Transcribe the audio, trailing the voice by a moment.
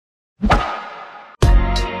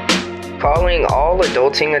Calling all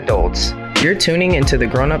adulting adults. You're tuning into the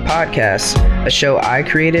Grown Up Podcast, a show I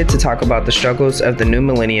created to talk about the struggles of the new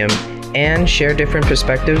millennium and share different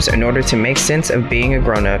perspectives in order to make sense of being a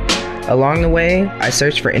grown-up. Along the way, I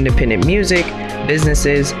search for independent music,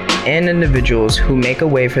 businesses, and individuals who make a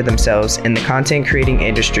way for themselves in the content creating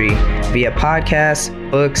industry via podcasts,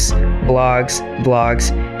 books, blogs,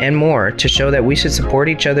 vlogs, and more to show that we should support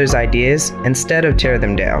each other's ideas instead of tear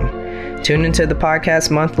them down. Tune into the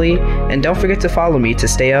podcast monthly, and don't forget to follow me to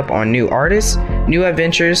stay up on new artists, new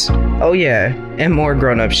adventures, oh yeah, and more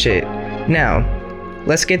grown-up shit. Now,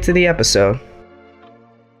 let's get to the episode.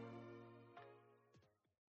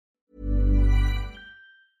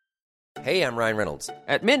 Hey, I'm Ryan Reynolds.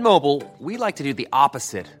 At Mint Mobile, we like to do the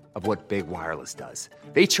opposite of what Big Wireless does.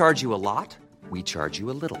 They charge you a lot, we charge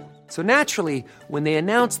you a little. So naturally, when they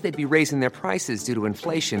announced they'd be raising their prices due to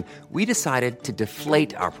inflation, we decided to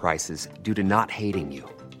deflate our prices due to not hating you.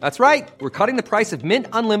 That's right. We're cutting the price of Mint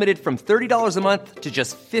Unlimited from $30 a month to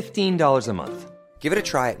just $15 a month. Give it a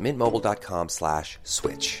try at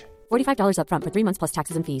mintmobile.com/switch. $45 up front for 3 months plus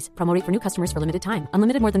taxes and fees. Promo rate for new customers for limited time.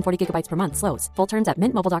 Unlimited more than 40 gigabytes per month. Slows full terms at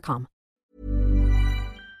mintmobile.com.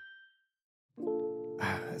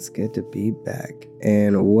 It's good to be back.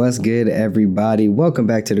 And what's good, everybody? Welcome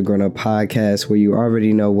back to the Grown Up Podcast, where you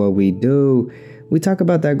already know what we do. We talk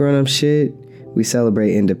about that grown up shit. We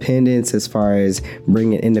celebrate independence as far as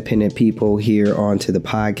bringing independent people here onto the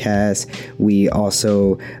podcast. We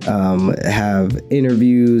also have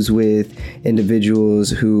interviews with individuals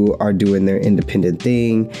who are doing their independent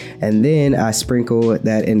thing. And then I sprinkle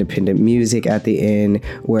that independent music at the end,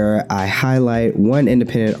 where I highlight one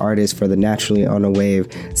independent artist for the Naturally on a Wave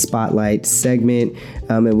Spotlight segment.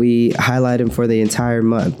 And we highlight him for the entire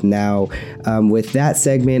month. Now, with that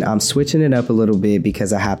segment, I'm switching it up a little bit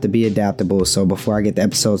because I have to be adaptable. So before I get the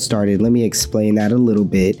episode started, let me explain that a little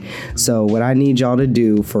bit. So what I need y'all to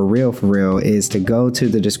do for real is to go to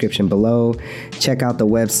the description below, check out the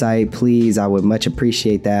website, please. I would much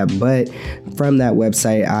appreciate that. But from that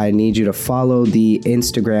website, I need you to follow the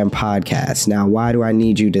Instagram podcast. Now, why do I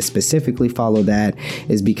need you to specifically follow that?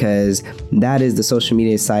 Is because that is the social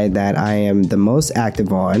media site that I am the most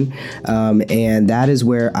active on. And that is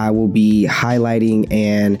where I will be highlighting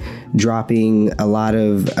and dropping a lot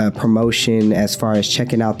of promotion as far as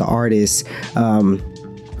checking out the artists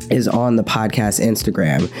is on the podcast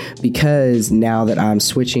Instagram, because now that I'm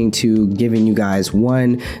switching to giving you guys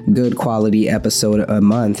one good quality episode a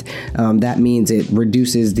month, that means it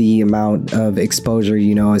reduces the amount of exposure,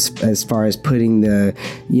 as far as putting the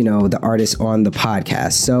artist on the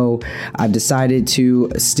podcast. So I've decided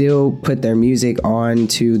to still put their music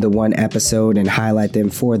onto the one episode and highlight them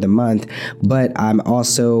for the month, but I'm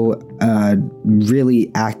also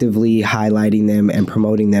really actively highlighting them and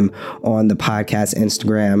promoting them on the podcast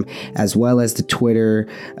Instagram, as well as the Twitter,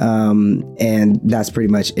 and that's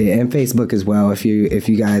pretty much it, and Facebook as well, if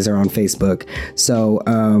you guys are on Facebook. So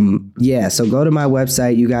so go to my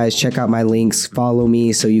website, you guys, check out my links, follow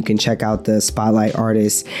me so you can check out the spotlight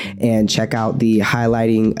artists and check out the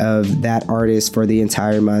highlighting of that artist for the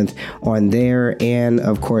entire month on there. And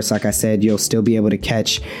of course, like I said, you'll still be able to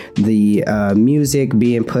catch the music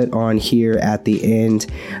being put on here at the end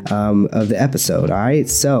of the episode. All right,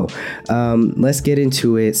 so let's get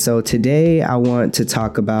into it. So today I want to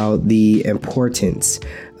talk about the importance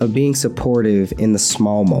of being supportive in the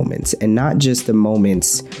small moments, and not just the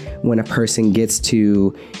moments when a person gets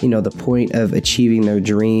to, the point of achieving their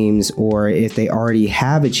dreams, or if they already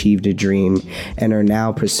have achieved a dream and are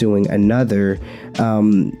now pursuing another.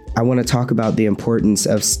 I want to talk about the importance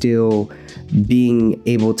of still being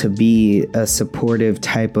able to be a supportive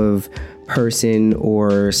type of person,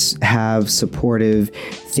 or have supportive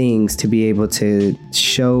things to be able to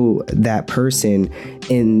show that person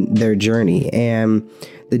in their journey. And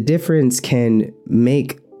the difference can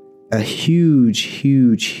make a huge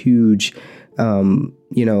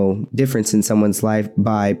difference in someone's life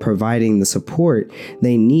by providing the support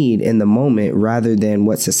they need in the moment, rather than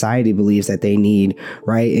what society believes that they need,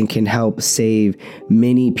 right? And can help save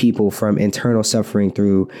many people from internal suffering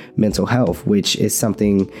through mental health, which is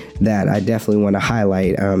something that I definitely want to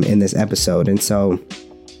highlight in this episode. And so,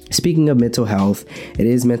 speaking of mental health, it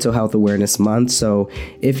is Mental Health Awareness Month. So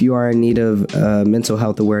if you are in need of mental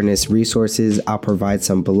health awareness resources, I'll provide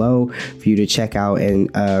some below for you to check out and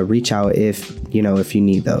reach out if you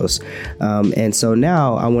need those. And so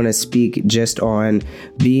now I want to speak just on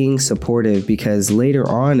being supportive, because later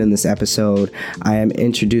on in this episode, I am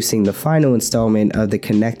introducing the final installment of the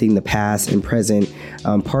Connecting the Past and Present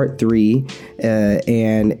Part 3.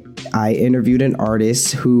 And I interviewed an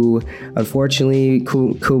artist who, unfortunately,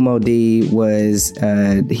 Kumo D was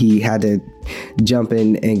he had to jump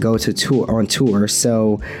in and go to on tour.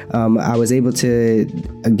 So I was able to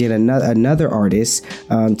get another artist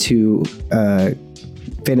to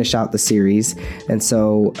finish out the series, and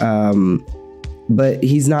so. But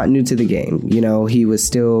he's not new to the game. You know, he was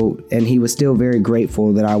still very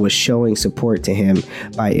grateful that I was showing support to him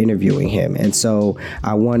by interviewing him. And so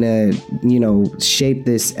I want to, shape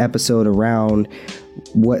this episode around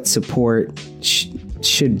what support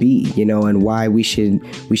should be, and why we should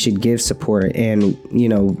give support, and,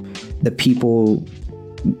 the people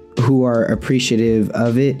who are appreciative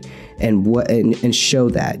of it, and show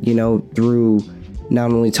that, through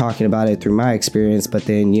not only talking about it through my experience, but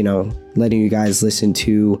then, letting you guys listen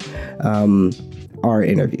to our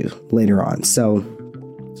interview later on. So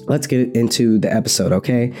let's get into the episode,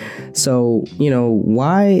 okay? So,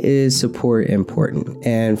 why is support important?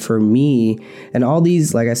 And for me, and all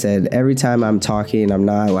these, like I said, every time I'm talking, I'm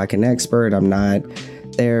not like an expert, I'm not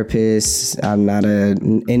therapist, I'm not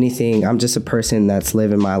anything. I'm just a person that's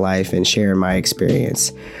living my life and sharing my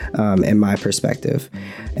experience and my perspective.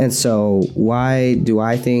 And so why do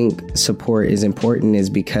I think support is important is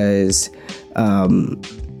because,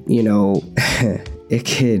 it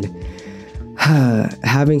could,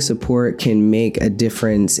 having support can make a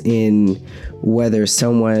difference in whether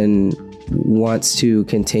someone wants to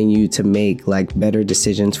continue to make like better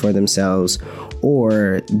decisions for themselves,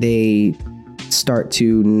 or they start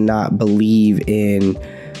to not believe in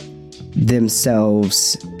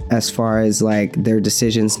themselves as far as like their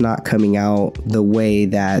decisions not coming out the way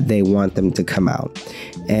that they want them to come out.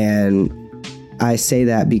 And I say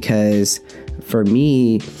that because for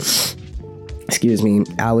me,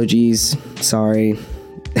 allergies, sorry,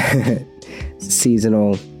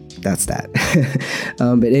 seasonal, that's that.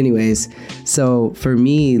 But anyways, so for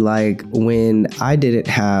me, like when I didn't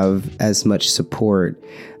have as much support,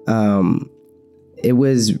 it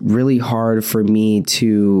was really hard for me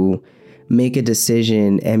to make a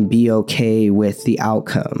decision and be okay with the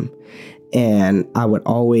outcome. And I would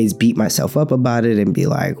always beat myself up about it and be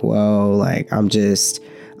like, well, like, I'm just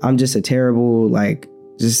a terrible,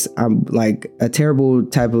 I'm like a terrible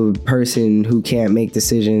type of person who can't make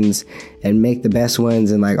decisions and make the best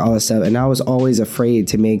ones and like all this stuff. And I was always afraid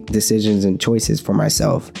to make decisions and choices for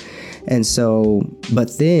myself. And so,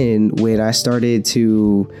 but then when I started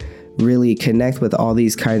to really connect with all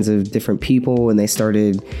these kinds of different people, and they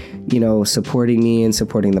started, supporting me and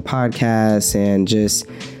supporting the podcast and just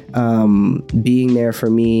being there for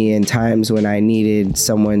me in times when I needed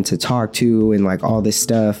someone to talk to and like all this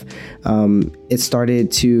stuff, it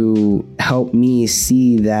started to help me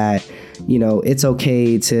see that, it's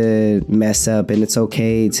okay to mess up, and it's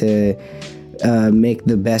okay to make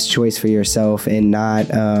the best choice for yourself, and not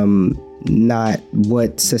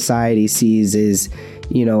what society sees is,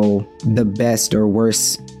 the best or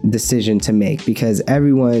worst decision to make, because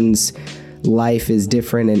everyone's life is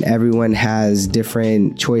different and everyone has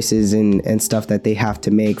different choices and stuff that they have to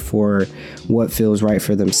make for what feels right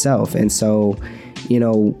for themselves. And so,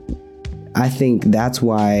 I think that's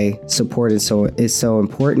why support is so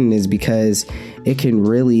important, is because it can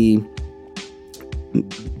really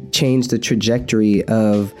change the trajectory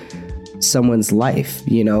of someone's life.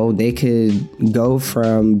 They could go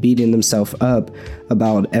from beating themselves up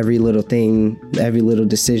about every little thing, every little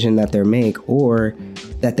decision that they make, or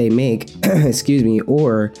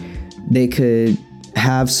or they could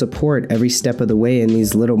have support every step of the way in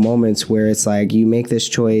these little moments where it's like you make this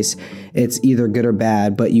choice, it's either good or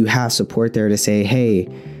bad, but you have support there to say, hey,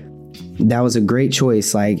 that was a great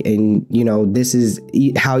choice, like, and this is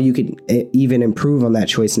how you can even improve on that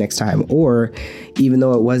choice next time. Or even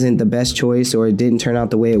though it wasn't the best choice or it didn't turn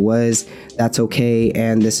out the way it was, that's okay,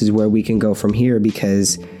 and this is where we can go from here.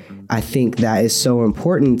 Because I think that is so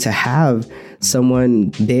important, to have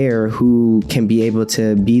someone there who can be able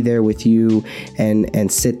to be there with you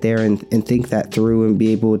and sit there and think that through and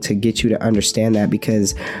be able to get you to understand that.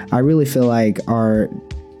 Because I really feel like our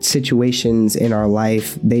situations in our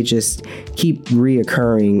life, they just keep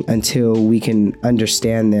reoccurring until we can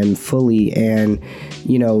understand them fully. And,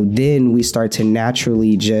 then we start to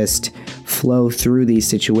naturally just flow through these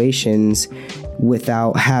situations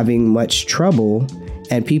without having much trouble.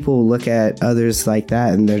 And people look at others like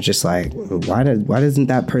that and they're just like, why doesn't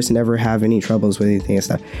that person ever have any troubles with anything and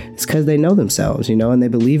stuff? It's because they know themselves, and they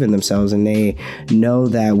believe in themselves, and they know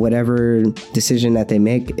that whatever decision that they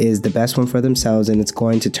make is the best one for themselves, and it's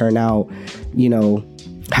going to turn out,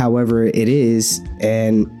 however it is.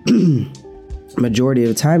 And majority of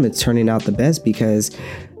the time it's turning out the best, because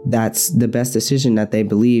that's the best decision that they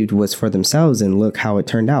believed was for themselves, and look how it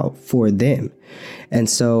turned out for them. And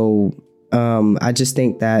so I just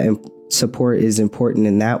think that support is important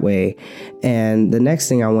in that way. And the next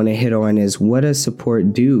thing I want to hit on is, what does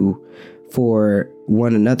support do for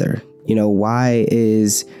one another? You know, why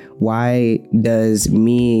does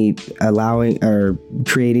me allowing or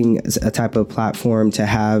creating a type of platform to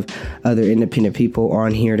have other independent people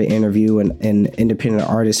on here to interview and independent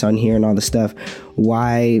artists on here and all the stuff,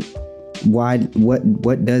 what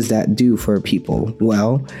does that do for people?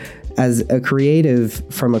 Well, as a creative,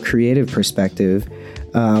 from a creative perspective,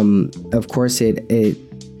 of course it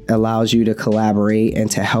allows you to collaborate and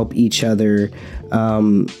to help each other,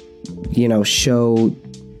 show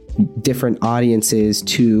different audiences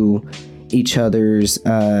to each other's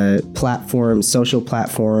platforms, social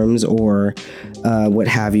platforms, or what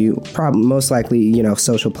have you. Most likely,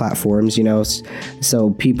 social platforms. So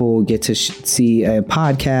people get to see a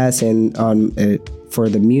podcast, and for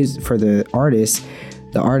the artists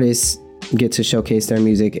get to showcase their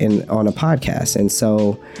music on a podcast. And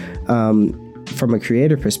so, from a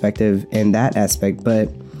creative perspective, in that aspect, but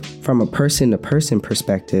from a person-to-person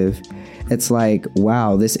perspective, it's like,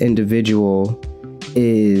 wow, this individual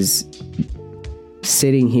is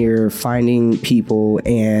sitting here finding people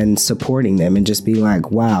and supporting them and just being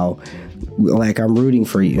like, wow, like, I'm rooting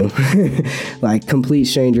for you. Like, complete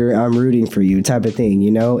stranger, I'm rooting for you type of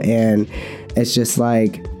thing, And it's just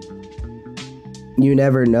like, you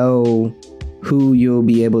never know who you'll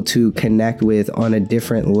be able to connect with on a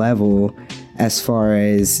different level as far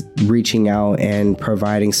as reaching out and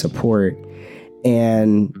providing support.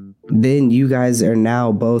 And then you guys are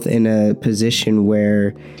now both in a position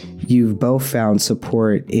where you've both found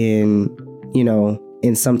support in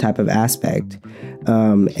some type of aspect.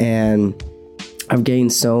 And I've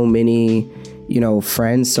gained so many,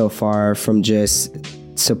 friends so far from just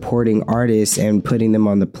supporting artists and putting them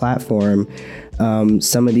on the platform.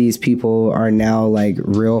 Some of these people are now like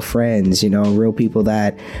real friends, real people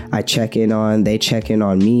that I check in on. They check in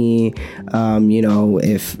on me.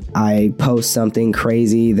 If I post something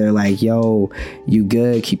crazy, they're like, yo, you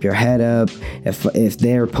good? Keep your head up. If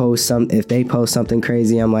they post something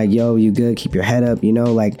crazy, I'm like, yo, you good? Keep your head up.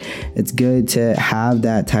 Like, it's good to have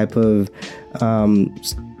that type of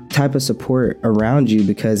support around you,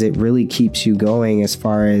 because it really keeps you going, as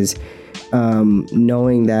far as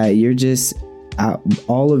knowing that you're just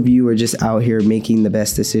all of you are just out here making the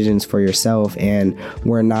best decisions for yourself, and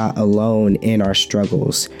we're not alone in our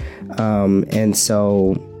struggles. And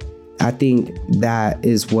so I think that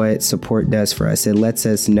is what support does for us. It lets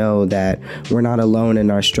us know that we're not alone in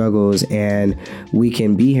our struggles, and we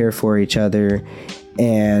can be here for each other.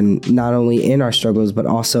 And not only in our struggles, but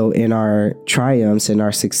also in our triumphs and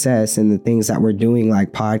our success and the things that we're doing,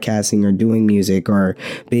 like podcasting or doing music or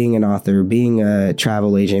being an author, being a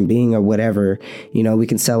travel agent, being a whatever. We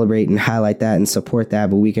can celebrate and highlight that and support that,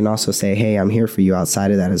 but we can also say, hey, I'm here for you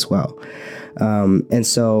outside of that as well. And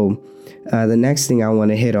so the next thing I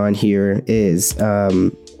want to hit on here is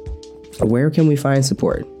where can we find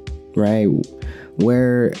support, right?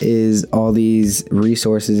 Where is all these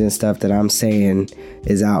resources and stuff that I'm saying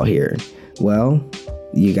is out here? Well,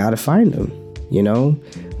 you got to find them,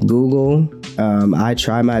 Google. I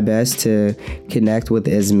try my best to connect with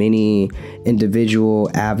as many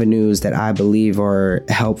individual avenues that I believe are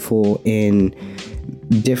helpful in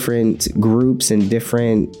different groups and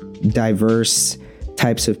different diverse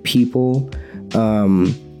types of people.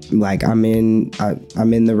 Like I'm in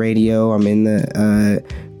the radio, I'm in the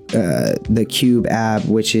Cube app,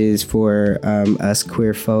 which is for us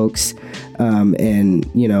queer folks, and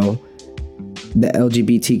the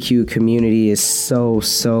LGBTQ community is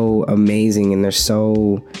so amazing, and they're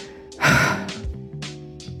so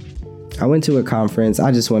I went to a conference.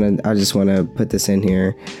 I just want to put this in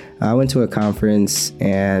here. I went to a conference,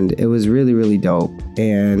 and it was really, really dope,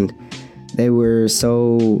 and they were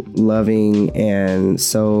so loving and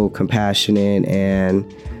so compassionate,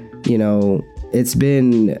 and it's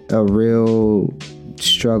been a real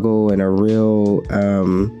struggle and a real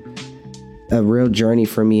journey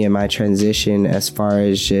for me in my transition, as far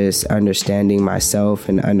as just understanding myself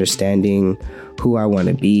and understanding who I want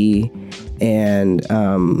to be. And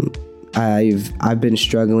I've been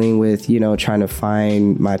struggling with, trying to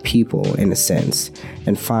find my people, in a sense,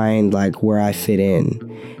 and find like where I fit in.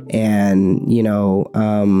 And,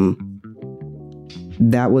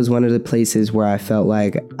 that was one of the places where I felt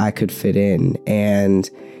like I could fit in. And,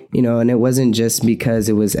 and it wasn't just because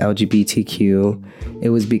it was LGBTQ. It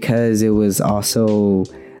was because it was also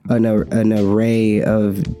an array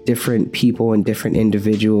of different people and different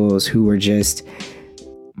individuals who were just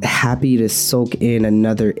happy to soak in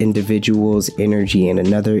another individual's energy and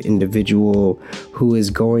another individual who is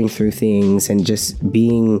going through things, and just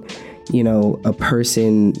being, you know, a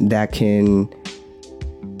person that can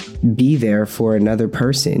be there for another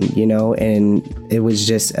person, you know. And it was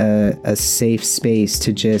just a safe space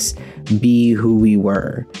to just be who we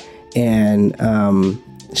were. And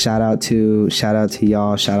shout out to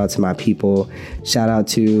y'all, shout out to my people, shout out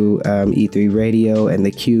to E3 Radio and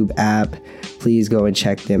the Cube app. Please go and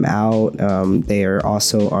check them out. They are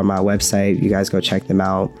also on my website. You guys go check them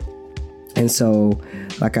out. And so,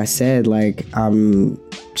 like I said, like, I'm,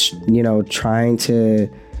 you know, trying to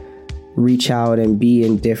reach out and be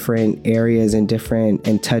in different areas and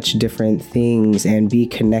touch different things and be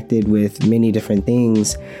connected with many different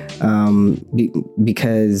things,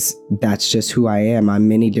 because that's just who I am. I'm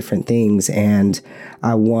many different things, and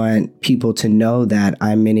I want people to know that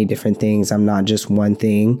I'm many different things. I'm not just one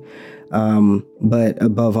thing. But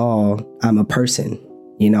above all, I'm a person.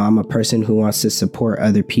 You know, I'm a person who wants to support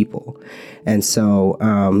other people. And so,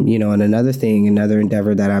 you know, and another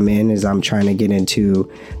endeavor that I'm in is I'm trying to get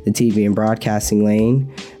into the TV and broadcasting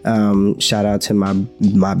lane. Shout out to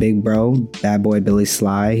my big bro, Bad Boy Billy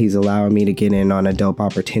Sly. He's allowing me to get in on a dope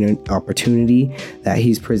opportunity that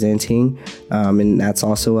he's presenting. And that's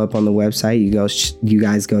also up on the website. You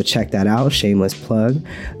guys go check that out. Shameless plug.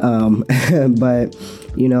 But,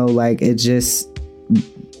 you know, like, it just,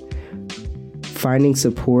 finding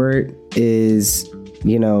support is,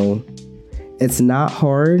 you know, it's not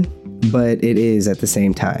hard, but it is at the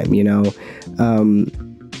same time, you know.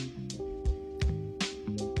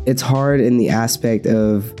 It's hard in the aspect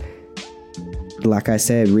of, like I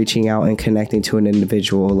said, reaching out and connecting to an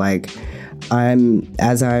individual. Like,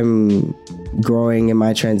 as I'm growing in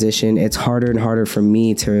my transition, it's harder and harder for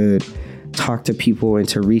me to talk to people and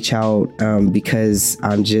to reach out, because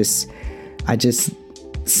I just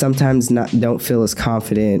sometimes don't feel as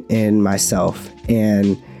confident in myself.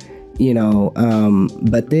 And, you know,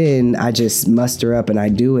 but then I just muster up and I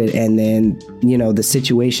do it. And then, you know, the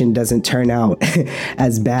situation doesn't turn out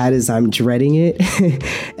as bad as I'm dreading it.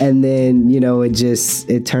 And then, you know,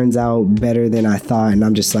 it turns out better than I thought. And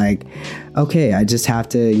I'm just like, okay, I just have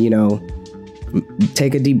to, you know,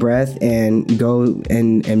 take a deep breath and go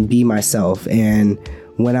and be myself. And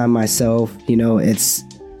when I'm myself, you know, it's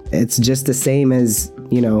just the same as,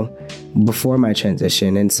 you know, before my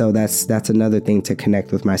transition. And so that's another thing to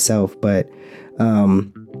connect with myself. But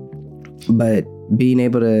being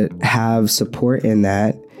able to have support in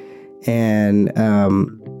that, and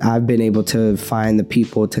I've been able to find the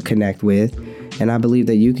people to connect with, and I believe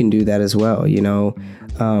that you can do that as well, you know,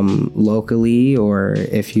 locally, or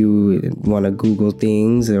if you want to Google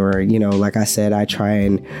things, or, you know, like I said, I try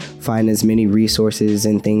and find as many resources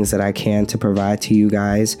and things that I can to provide to you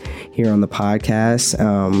guys here on the podcast.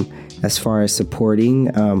 As far as supporting,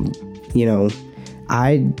 you know,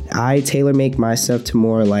 I tailor make my stuff to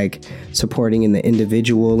more like supporting in the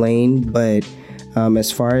individual lane, but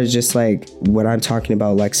as far as just like what I'm talking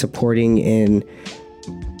about, like supporting in,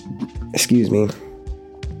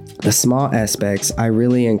 the small aspects, I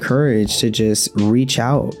really encourage to just reach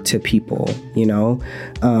out to people, you know.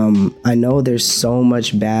 I know there's so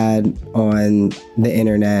much bad on the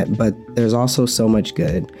internet, but there's also so much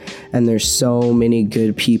good. And there's so many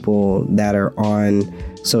good people that are on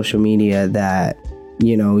social media that,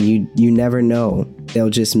 you know, you never know.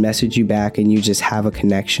 They'll just message you back and you just have a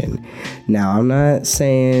connection. Now, I'm not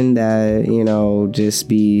saying that, you know, just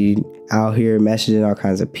be out here messaging all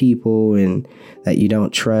kinds of people and that you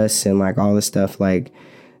don't trust and like all this stuff. Like,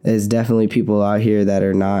 there's definitely people out here that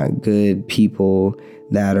are not good people,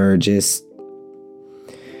 that are just,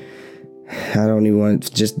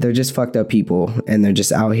 they're just fucked up people, and they're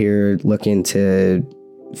just out here looking to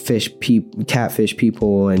catfish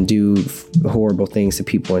people and do horrible things to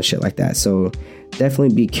people and shit like that. So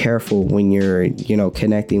definitely be careful when you're, you know,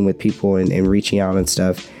 connecting with people and reaching out and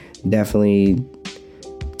stuff. Definitely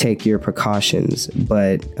take your precautions,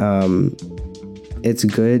 but it's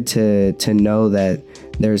good to know that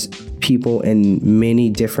there's people in many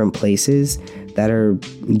different places that are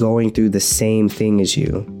going through the same thing as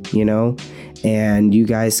you know, and you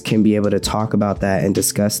guys can be able to talk about that and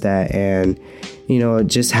discuss that, and, you know,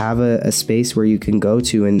 just have a space where you can go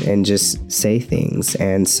to and just say things.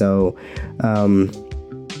 And so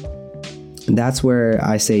that's where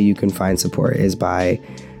I say you can find support, is by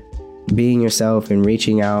being yourself and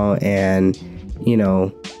reaching out and, you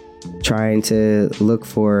know, trying to look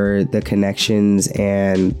for the connections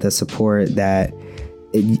and the support that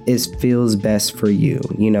feels best for you.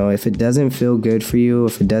 You know, if it doesn't feel good for you,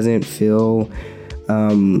 if it doesn't feel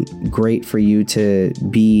great for you to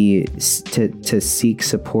seek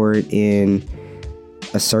support in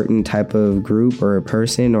a certain type of group or a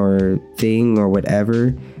person or thing or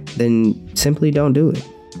whatever, then simply don't do it.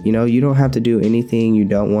 You know, you don't have to do anything you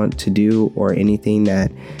don't want to do or anything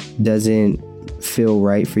that doesn't feel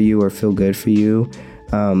right for you or feel good for you.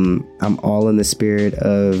 I'm all in the spirit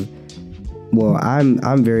of, well,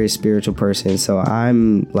 I'm very spiritual person, so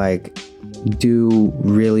I'm like, do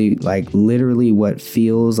really like literally what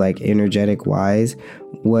feels like energetic wise,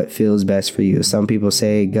 what feels best for you. Some people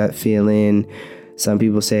say gut feeling, some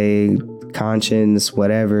people say conscience,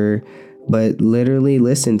 whatever, but literally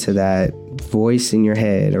listen to that voice in your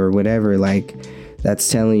head or whatever, like that's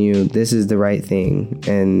telling you this is the right thing.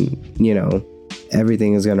 And, you know,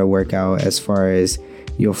 everything is going to work out as far as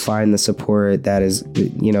you'll find the support that is,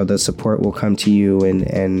 you know, the support will come to you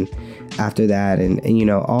and after that and you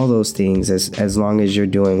know, all those things as long as you're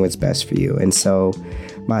doing what's best for you. And so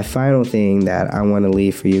my final thing that I want to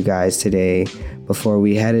leave for you guys today before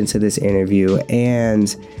we head into this interview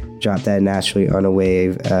and drop that Naturally on a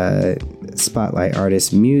Wave spotlight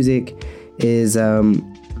artist music is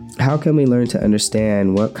how can we learn to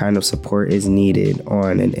understand what kind of support is needed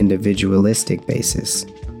on an individualistic basis?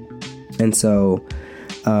 And so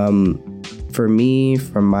for me,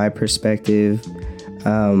 from my perspective,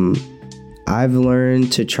 I've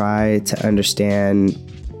learned to try to understand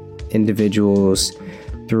individuals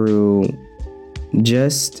through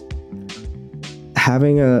just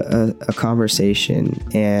having a conversation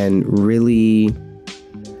and really,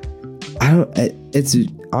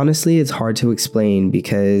 it's hard to explain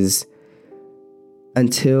because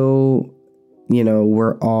until, you know,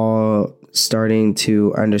 we're all starting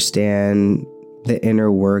to understand the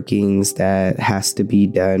inner workings that has to be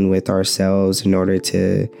done with ourselves in order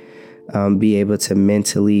to be able to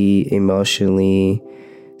mentally, emotionally,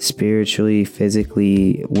 spiritually,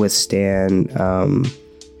 physically withstand,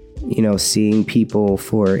 you know, seeing people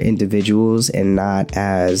for individuals and not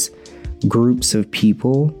as groups of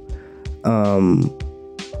people.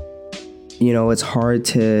 You know, it's hard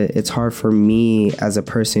for me as a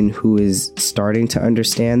person who is starting to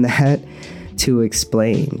understand that to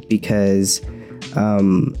explain because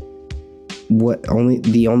the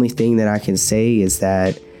only thing that I can say is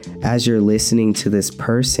that as you're listening to this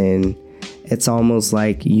person, it's almost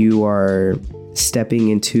like you are stepping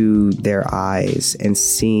into their eyes and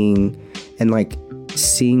seeing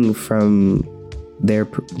from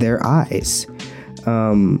their eyes.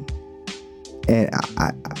 And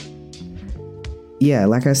yeah,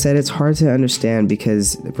 like I said, it's hard to understand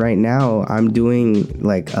because right now I'm doing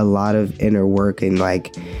like a lot of inner work and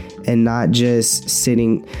not just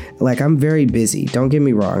sitting, like I'm very busy. Don't get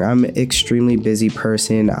me wrong. I'm an extremely busy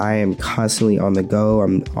person. I am constantly on the go.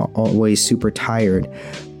 I'm always super tired,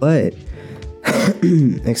 but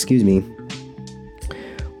excuse me.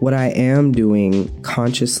 What I am doing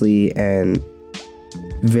consciously and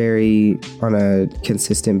very on a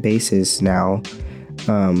consistent basis now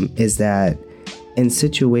is that in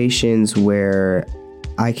situations where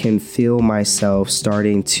I can feel myself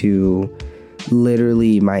starting to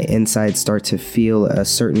literally my insides start to feel a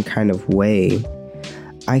certain kind of way,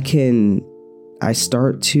 I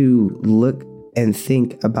start to look and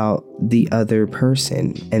think about the other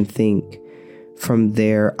person and think from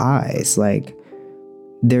their eyes, like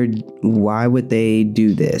why would they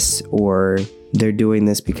do this, or they're doing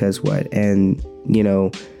this because what? And, you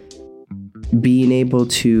know, being able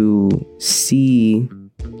to see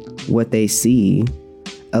what they see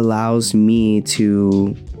allows me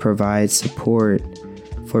to provide support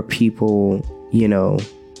for people, you know,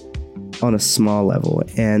 on a small level.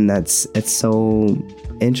 And it's so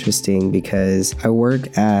interesting because I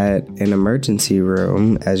work at an emergency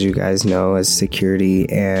room, as you guys know, as security,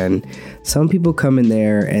 and some people come in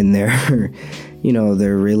there and they're, you know,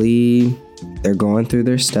 they're going through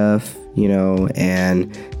their stuff, you know,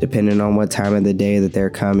 and depending on what time of the day that they're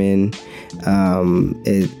coming,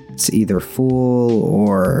 it's either full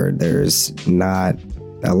or there's not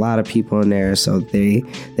a lot of people in there, so they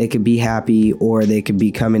could be happy or they could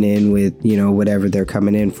be coming in with, you know, whatever they're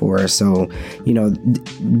coming in for. So, you know,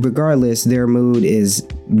 regardless, their mood is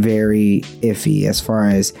very iffy as far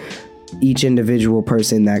as each individual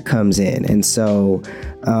person that comes in. And so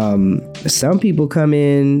some people come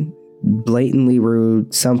in blatantly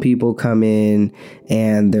rude. Some people come in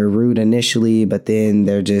and they're rude initially, but then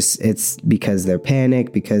it's because they're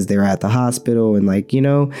panicked because they're at the hospital and, like, you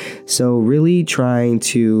know, so really trying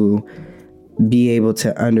to be able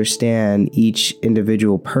to understand each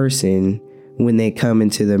individual person when they come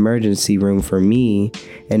into the emergency room for me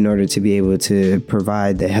in order to be able to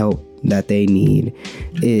provide the help that they need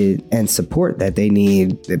and support that they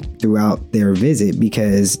need throughout their visit,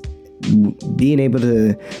 because being able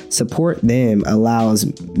to support them allows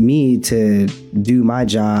me to do my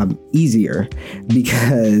job easier,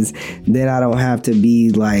 because then I don't have to be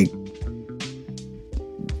like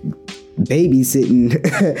babysitting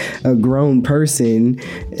a grown person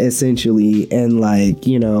essentially, and like,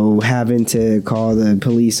 you know, having to call the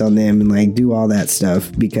police on them and like do all that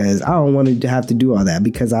stuff, because I don't want to have to do all that,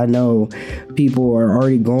 because I know people are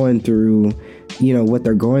already going through, you know, what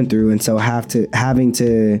they're going through, and so having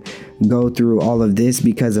to go through all of this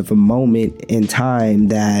because of a moment in time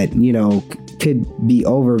that, you know, could be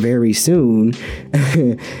over very soon.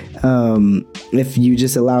 If you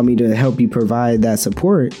just allow me to help you provide that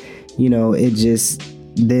support, you know,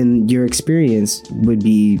 then your experience would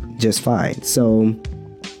be just fine. So,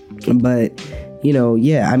 but, you know,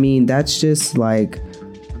 yeah, I mean, that's just like,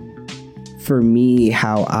 for me,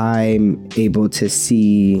 how I'm able to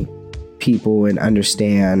see people and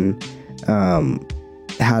understand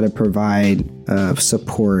how to provide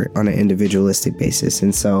support on an individualistic basis.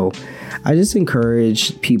 And so I just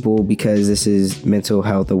encourage people, because this is Mental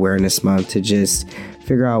Health Awareness Month, to just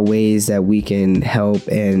figure out ways that we can help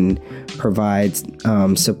and provide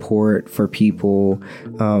support for people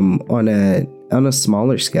on a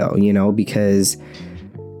smaller scale, you know, because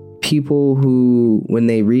people who, when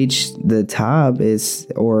they reach the top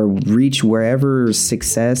or reach wherever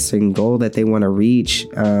success and goal that they want to reach,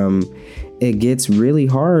 it gets really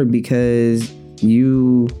hard, because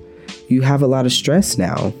you have a lot of stress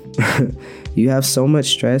now. You have so much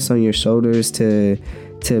stress on your shoulders to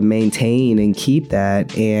maintain and keep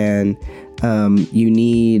that, and you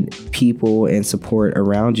need people and support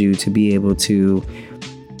around you to be able to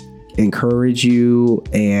encourage you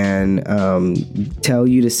and tell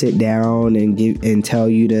you to sit down and tell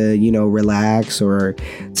you to, you know, relax, or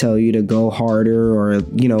tell you to go harder, or,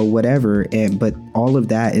 you know, whatever. But all of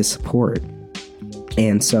that is support.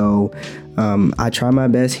 And so I try my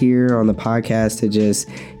best here on the podcast to just,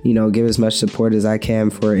 you know, give as much support as I can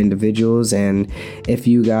for individuals. And if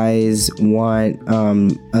you guys want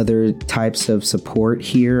other types of support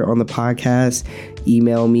here on the podcast,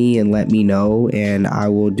 email me and let me know, and I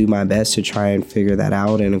will do my best to try and figure that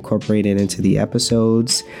out and incorporate it into the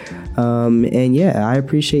episodes. And yeah, I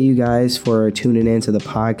appreciate you guys for tuning into the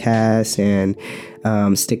podcast and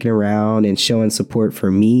sticking around and showing support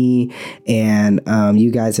for me. And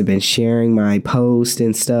you guys have been sharing my post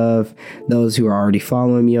and stuff, those who are already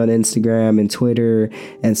following me on Instagram and Twitter.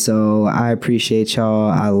 And so I appreciate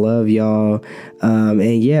y'all. I love y'all.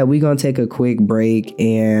 And yeah, we're going to take a quick break,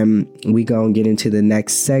 and we're going to get into the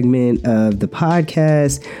next segment of the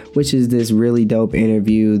podcast, which is this really dope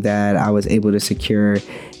interview that I was able to secure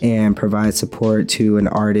and provide support to an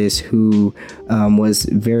artist who was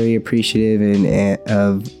very appreciative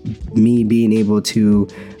of me being able to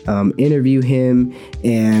interview him.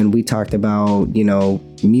 And we talked about, you know,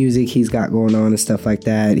 music he's got going on and stuff like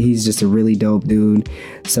that. He's just a really dope dude.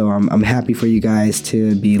 So I'm happy for you guys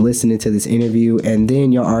to be listening to this interview. And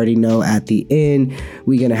then y'all already know at the end,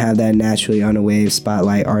 we're going to have that Naturally on a Wave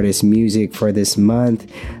Spotlight Artist music for this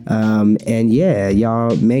month. And yeah,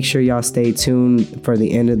 y'all make sure y'all stay tuned for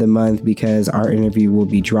the end of the month, because our interview will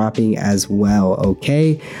be dropping as well.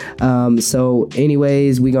 Okay. So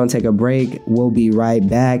anyways, we're going to take a break. We'll be right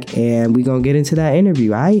back, and we're going to get into that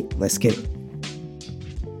interview. All right, let's get it.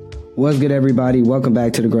 What's good, everybody? Welcome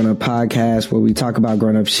back to the Grown Up Podcast, where we talk about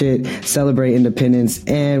grown up shit, celebrate independence,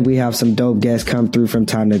 and we have some dope guests come through from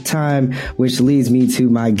time to time, which leads me to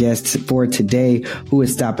my guest for today, who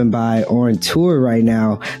is stopping by on tour right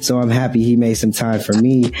now. So I'm happy he made some time for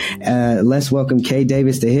me. Let's welcome K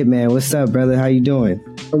Davis, the Hitman. What's up, brother? How you doing?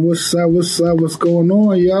 What's up? What's going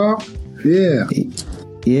on, y'all? Yeah.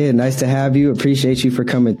 Yeah, nice to have you. Appreciate you for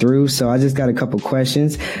coming through. So I just got a couple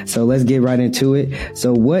questions. So let's get right into it.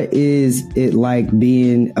 So what is it like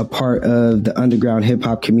being a part of the underground hip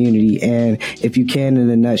hop community? And if you can, in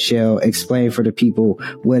a nutshell, explain for the people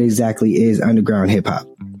what exactly is underground hip hop.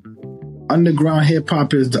 Underground hip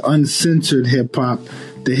hop is the uncensored hip hop,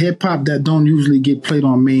 the hip hop that don't usually get played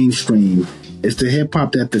on mainstream. It's the hip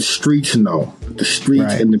hop that the streets know, the streets,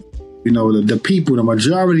 right, and the people, the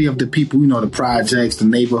majority of the people, the projects, the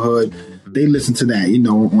neighborhood, they listen to that,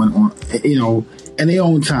 on in their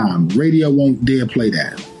own time. Radio won't dare play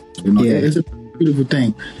that. It's a beautiful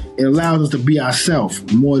thing. It allows us to be ourselves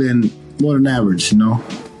more than average,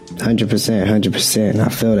 100%. I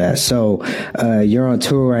feel that. So you're on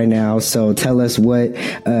tour right now. So tell us what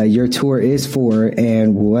your tour is for,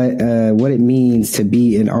 and what it means to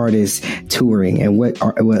be an artist touring, and what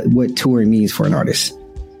touring means for an artist.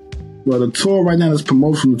 Well, the tour right now, this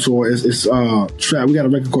promotional tour, we got a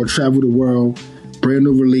record called Travel the World, brand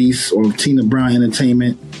new release on Tina Brown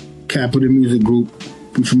Entertainment, Capital Music Group,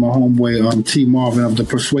 featuring my homeboy T Marvin of the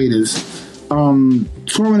Persuaders.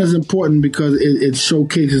 Touring is important because it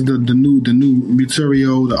showcases the new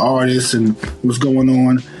material, the artists, and what's going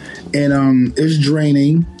on. And it's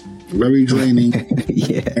draining, very draining.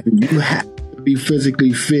 Yeah. And you have to be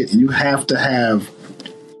physically fit. You have to have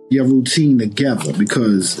your routine together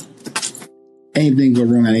because anything go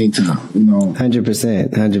wrong at any time,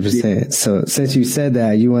 100%. Yeah. So since you said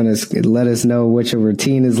that, you want to let us know what your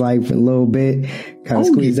routine is like for a little bit, kind of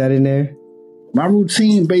squeeze that in there? My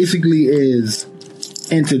routine basically is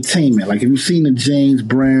entertainment. Like if you've seen the James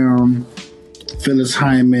Brown, Phyllis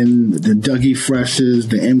Hyman, the Dougie Freshes,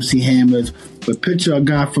 the MC Hammers, but picture a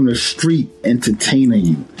guy from the street entertaining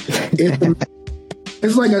you.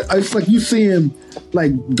 It's like you seeing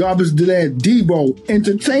like garbage to that Debo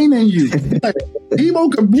entertaining you. Like,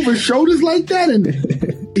 Debo can move his shoulders like that, and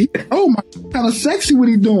oh my, kind of sexy what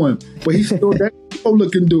he doing, but he's still that Debo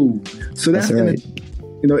looking dude. So that's right.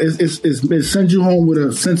 It sends you home with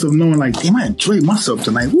a sense of knowing like, damn, I enjoyed myself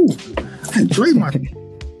tonight. Ooh, I enjoyed myself.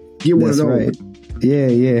 Get one of those. Right.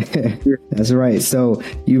 Yeah. That's right. So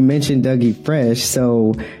you mentioned Dougie Fresh.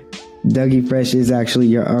 So Dougie Fresh is actually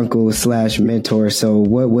your uncle / mentor. So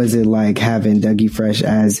what was it like having Dougie Fresh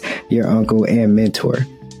as your uncle and mentor?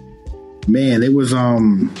 Man, it was a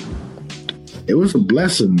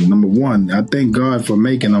blessing. Number one, I thank God for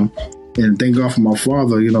making him, and thank God for my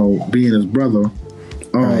father, being his brother.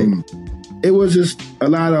 Right. It was just a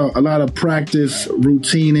lot of practice,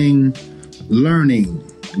 routining, learning.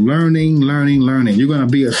 You're gonna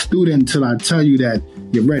be a student until I tell you that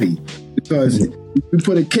you're ready, because you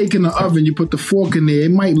put a cake in the oven, you put the fork in there,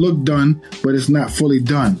 it might look done, but it's not fully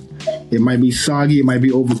done. It might be soggy, it might be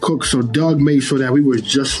overcooked. So Doug made sure that we were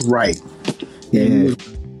just right. Yeah. And we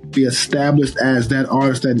would be established as that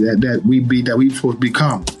artist that we supposed to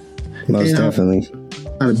become. Most definitely.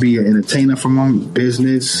 How to be an entertainer from my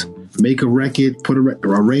business, make a record,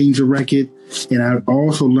 arrange a record. And I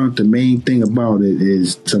also learned the main thing about it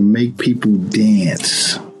is to make people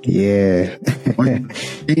dance. Yeah.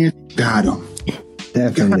 Dance, got them.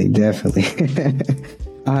 Definitely.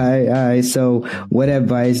 All right. So what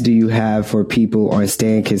advice do you have for people on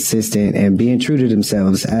staying consistent and being true to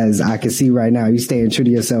themselves? As I can see right now, you staying true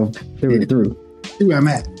to yourself through and through. See where I'm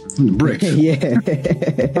at. I'm the bricks. Yeah.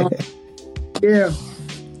 Yeah.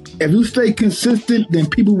 If you stay consistent, then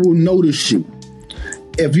people will notice you.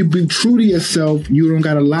 If you be true to yourself, you don't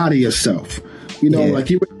got to lie to yourself. Like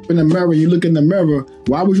you in the mirror, you look in the mirror,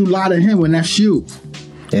 why would you lie to him when that's you?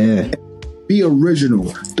 Yeah. Be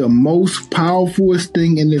original. The most powerfulest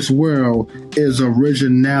thing in this world is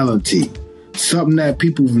originality. Something that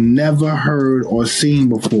people have never heard or seen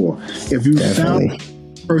before. If you sound like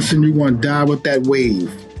a person, you're going to die with that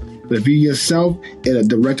wave. But if you yourself,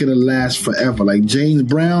 the record will last forever. Like James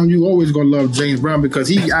Brown, you always going to love James Brown because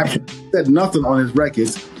he actually said nothing on his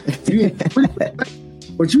records.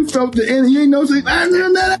 But you felt the end. You ain't know saying,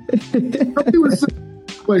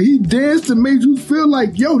 but he danced and made you feel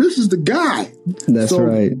like, yo, this is the guy. That's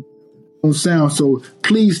right. Don't sound. So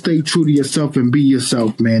please stay true to yourself and be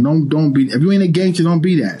yourself, man. Don't be. If you ain't a gangster, don't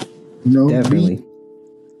be that. Definitely.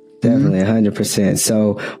 Definitely, 100%.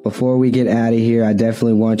 So before we get out of here, I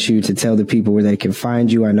definitely want you to tell the people where they can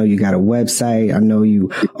find you. I know you got a website. I know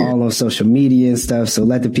you all on social media and stuff. So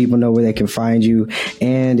let the people know where they can find you.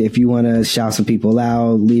 And if you want to shout some people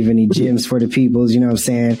out, leave any gems for the peoples, you know what I'm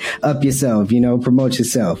saying? Up yourself, promote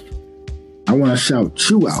yourself. I want to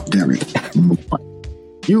shout you out, Derek.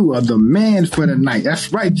 You are the man for the night.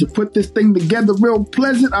 That's right. You put this thing together real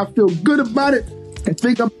pleasant. I feel good about it. And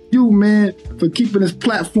think up you, man, for keeping this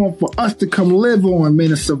platform for us to come live on, man,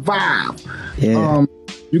 and survive. Yeah.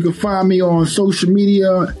 You can find me on social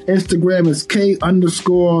media. Instagram is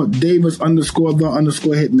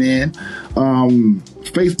K_Davis_the_hitman.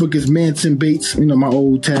 Facebook is Manson Bates, my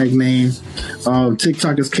old tag name.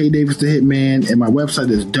 TikTok is K Davis the Hitman, and my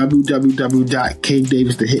website is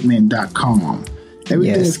www.kdavisthehitman.com.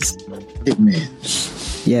 Everything is Hitman.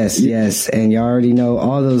 Yes. And you already know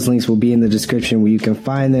all those links will be in the description where you can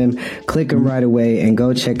find them. Click them right away and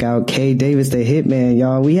go check out K Davis the Hitman,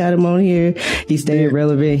 y'all. We had him on here. He's staying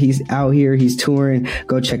relevant. He's out here. He's touring.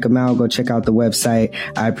 Go check him out. Go check out the website.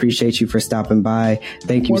 I appreciate you for stopping by.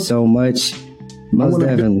 Thank you so much. Most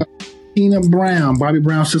definitely. Tina Brown, Bobby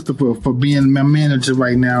Brown's sister, for being my manager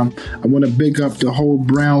right now. I want to big up the whole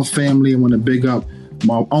Brown family. I want to big up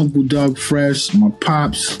my Uncle Doug Fresh, my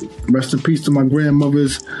pops. Rest in peace to my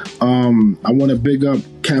grandmothers. I want to big up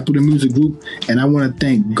Capital Music Group, and I want to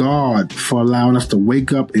thank God for allowing us to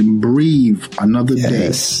wake up and breathe another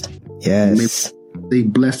day. Yes. Stay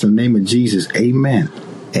blessed in the name of Jesus. Amen.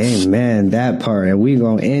 Amen. That part. And we're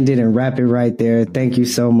going to end it and wrap it right there. Thank you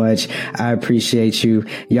so much. I appreciate you.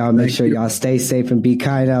 Y'all make sure y'all stay safe and be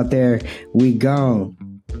kind out there. We gone.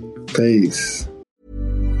 Peace.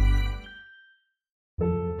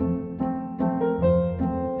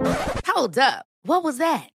 Hold up. What was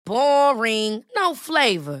that? Boring. No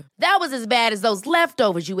flavor. That was as bad as those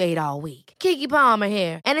leftovers you ate all week. Keke Palmer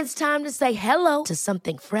here. And it's time to say hello to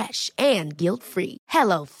something fresh and guilt-free.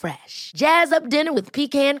 Hello Fresh. Jazz up dinner with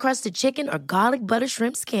pecan-crusted chicken or garlic butter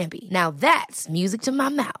shrimp scampi. Now that's music to my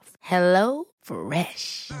mouth. Hello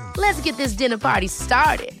Fresh. Let's get this dinner party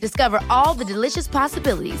started. Discover all the delicious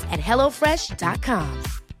possibilities at HelloFresh.com.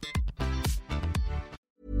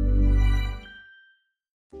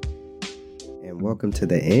 And welcome to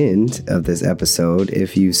the end of this episode.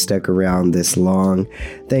 If you stuck around this long,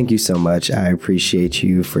 thank you so much. I appreciate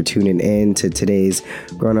you for tuning in to today's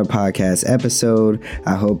Grown Up Podcast episode.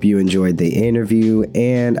 I hope you enjoyed the interview,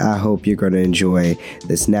 and I hope you're going to enjoy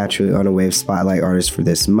this Naturally on a Wave Spotlight artist for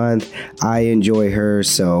this month. I enjoy her,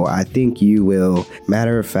 so I think you will.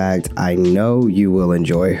 Matter of fact, I know you will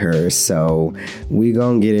enjoy her, so we're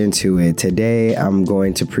going to get into it. Today, I'm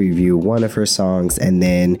going to preview one of her songs, and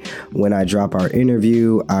then when I drop our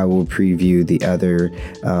interview, I will preview the other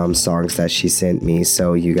songs that she sent me,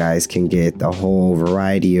 so you guys can get the whole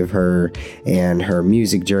variety of her and her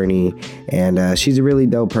music journey. And she's a really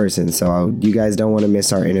dope person, so you guys don't want to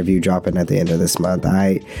miss our interview dropping at the end of this month.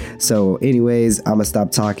 So anyways, I'm gonna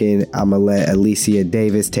stop talking. I'm gonna let Alicia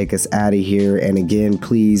Davis take us out of here. And again,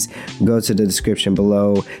 please go to the description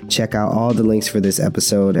below, check out all the links for this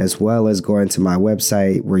episode, as well as go into my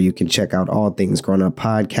website where you can check out all things Grown Up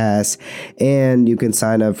Podcasts. And you can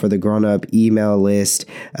sign up for the Grown Up email list,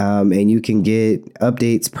 and you can get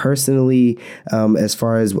updates personally as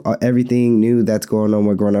far as everything new that's going on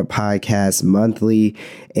with Grown Up Podcasts monthly.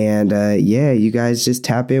 And yeah, you guys just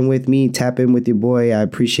tap in with me, tap in with your boy. I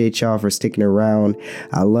appreciate y'all for sticking around.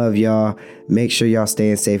 I love y'all. Make sure y'all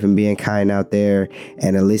staying safe and being kind out there.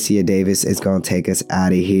 And Alicia Davis is going to take us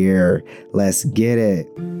out of here. Let's get it.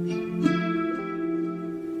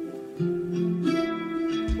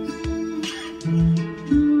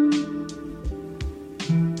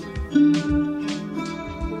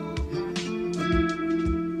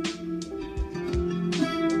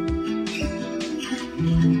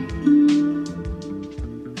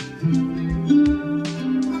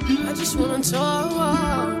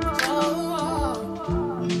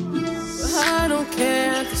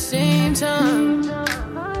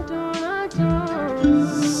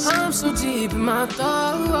 I'm so deep in my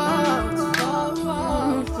thoughts.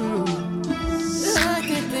 I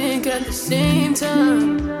can think at the same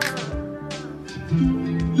time.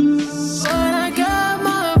 But I got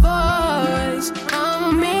my voice.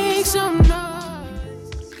 I'ma make some noise.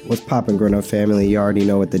 What's poppin', Grown Up family? You already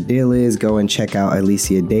know what the deal is. Go and check out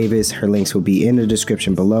Alicia Davis. Her links will be in the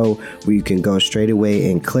description below, where you can go straight away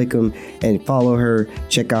and click them and follow her,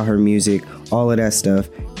 check out her music, all of that stuff.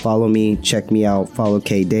 Follow me, check me out, follow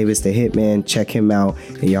K Davis the Hitman, check him out.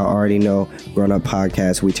 And y'all already know Grown Up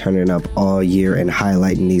Podcast, we turning up all year and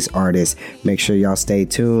highlighting these artists. Make sure y'all stay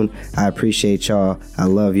tuned. I appreciate y'all. I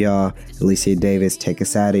love y'all. Alicia Davis, take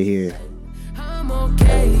us out of here.